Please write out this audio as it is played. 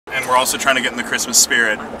we're also trying to get in the Christmas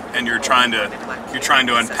spirit, and you're trying to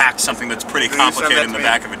unpack something that's pretty complicated in the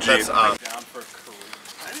back of a Jeep.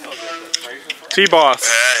 T-Boss.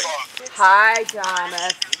 Hi,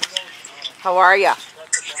 Thomas. How are ya?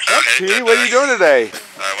 T, what are you doing today?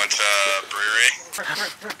 I went to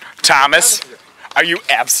brewery. Thomas, are you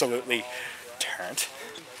absolutely turned?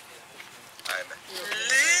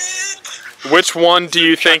 Which one do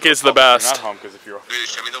you think is the best? Not home, because if you're... Dude,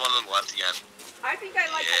 show me the one on the left again. I think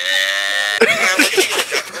I like Yeah.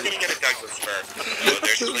 We're gonna get a Douglas first. Oh,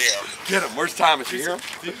 there's Cleo. Get him. Where's Thomas? You hear him?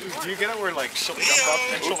 Do you get it where like she'll jump up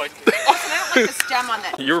and she'll like... I don't like the stem on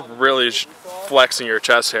that. You're really flexing your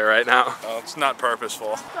chest hair right now. Oh, it's not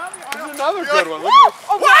purposeful. There's another good one.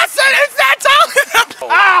 What's that Tom?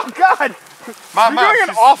 Oh, God! Mom, You're doing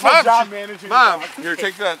an awful job managing. Mom, here,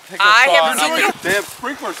 take that. Take I that haven't seen They have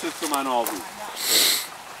sprinkler system on all these.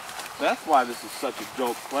 That's why this is such a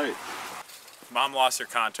dope place. Mom lost her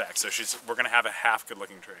contact, so we're gonna have a half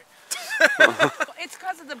good-looking tree. It's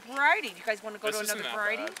because of the variety. Do you guys want to go to another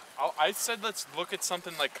variety? I said let's look at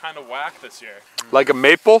something like kind of whack this year. Like a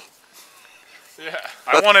maple? Yeah.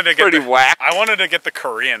 I wanted to get pretty whack. I wanted to get the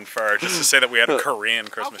Korean fir just to say that we had a Korean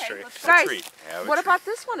Christmas tree. Guys, Treat. what about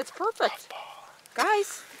this one? It's perfect.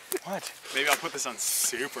 Guys. What? Maybe I'll put this on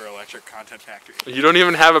Super Electric Content Factory. You don't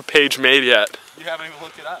even have a page made yet. You haven't even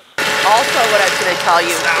looked it up. Also, what I was going to tell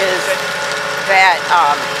you is that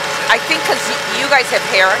I think because you guys have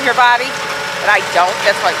hair on your body, but I don't.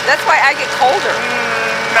 That's why I get colder.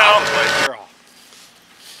 No.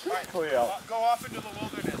 Cleo. Go off into the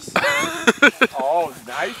wilderness. Oh,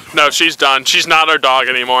 nice. No, she's done. She's not our dog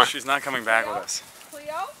anymore. She's not coming back with us.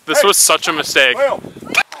 Cleo? This was such a mistake.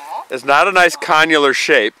 It's not a nice connular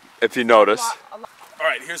shape, if you notice. All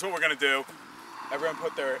right, here's what we're gonna do. Everyone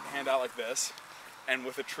put their hand out like this, and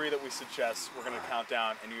with a tree that we suggest, we're gonna count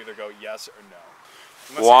down, and you either go yes or no.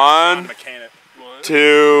 Unless One, you're John McCain.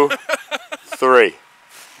 2, 3.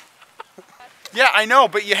 Yeah, I know,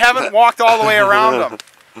 but you haven't walked all the way around them,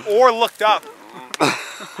 or looked up. I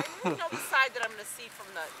only know the side that I'm going to see from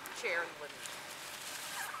the chair in the living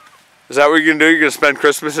room. Is that what you're gonna do? You're gonna spend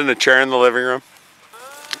Christmas in a chair in the living room?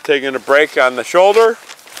 Taking a break on the shoulder.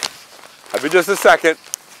 I'll be just a second.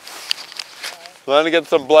 Let me get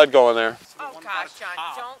some blood going there. Oh gosh, John,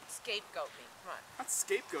 don't scapegoat me. Come on. Not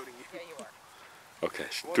scapegoating you. Yeah, you are. Okay.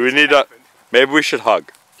 Do we need to? Maybe we should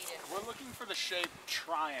hug. We're looking for the shape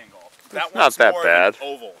triangle. It's not that bad.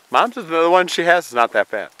 Oval. Mom's the one she has is not that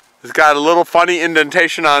bad. It's got a little funny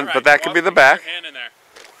indentation on, but that could be the back. Hand in there.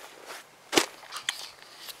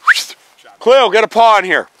 Cleo, get a paw in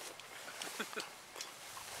here.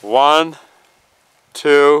 1,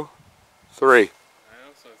 2, 3.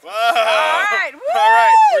 Whoa. Alright, All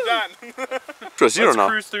right, we're done. Chris, you Let's don't know.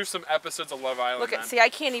 cruise through some episodes of Love Island. Look at, then. see, I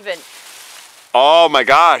can't even. Oh my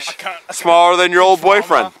gosh. Smaller than your old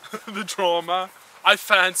boyfriend. The drama. I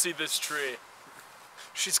fancy this tree.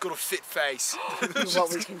 She's got a fit face. What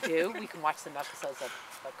we can do, we can watch some episodes of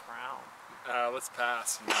The Crown. Let's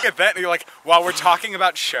pass. Look at that, and you're like, while we're talking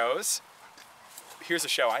about shows, here's a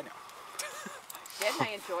show I know. Didn't I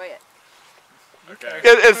enjoy it? Okay.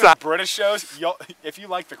 It's not. British shows, if you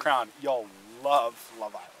like The Crown, you'll love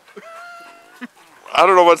Love Island. I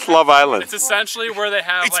don't know what's Love Island. It's essentially where they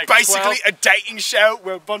have It's like basically 12... a dating show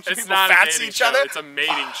where a bunch of It's people not a fancy dating each show. other. It's a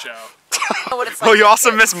mating show. Know what it's Oh, like you with also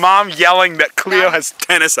kids. miss Mom yelling that Cleo has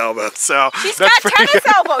tennis elbow. So She's that's got pretty tennis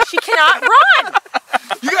elbow. She cannot run.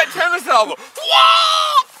 You got tennis elbow.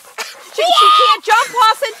 She can't jump,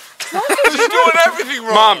 Lawson. She's doing everything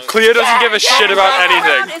wrong. Mom, Cleo doesn't give a shit about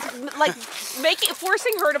anything. Is like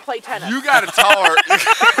forcing her to play tennis. You gotta tell her.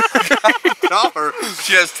 Tell her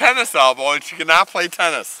she has tennis elbow and she cannot play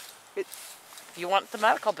tennis. If you want the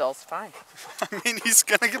medical bills, fine. I mean, he's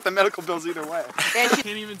gonna get the medical bills either way. And I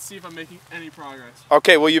can't even see if I'm making any progress.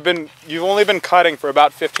 Okay, well you've only been cutting for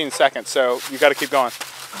about 15 seconds, so you got to keep going.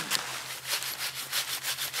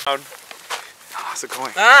 How's it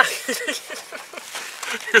going? Ah!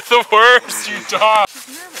 You're the worst, you dog. she's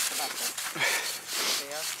nervous about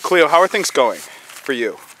this. Cleo, how are things going for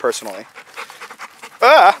you personally?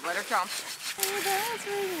 Ah! Let her jump.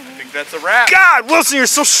 I think that's a wrap. God, Wilson, you're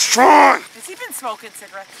so strong. Has he been smoking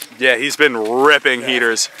cigarettes? Yeah, he's been ripping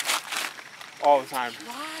heaters all the time.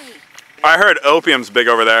 Why? I heard opium's big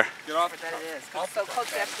over there. Get off. That it is. It's so close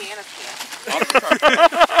to Afghanistan.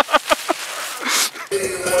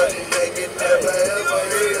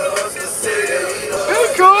 Hey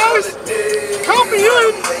guys, count me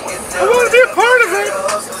in. I want to be a part of it.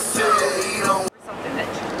 Something that.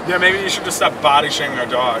 Yeah, maybe you should just stop body shaming our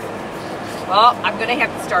dog. Well, I'm gonna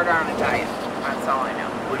have to start her on a diet. That's all I know.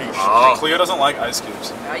 What do you? Oh. Cleo doesn't like ice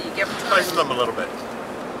cubes. You give it to her. Spice them a little bit.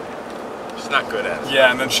 She's not good at it. Yeah,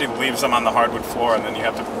 and then she leaves them on the hardwood floor, and then you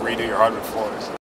have to redo your hardwood floors.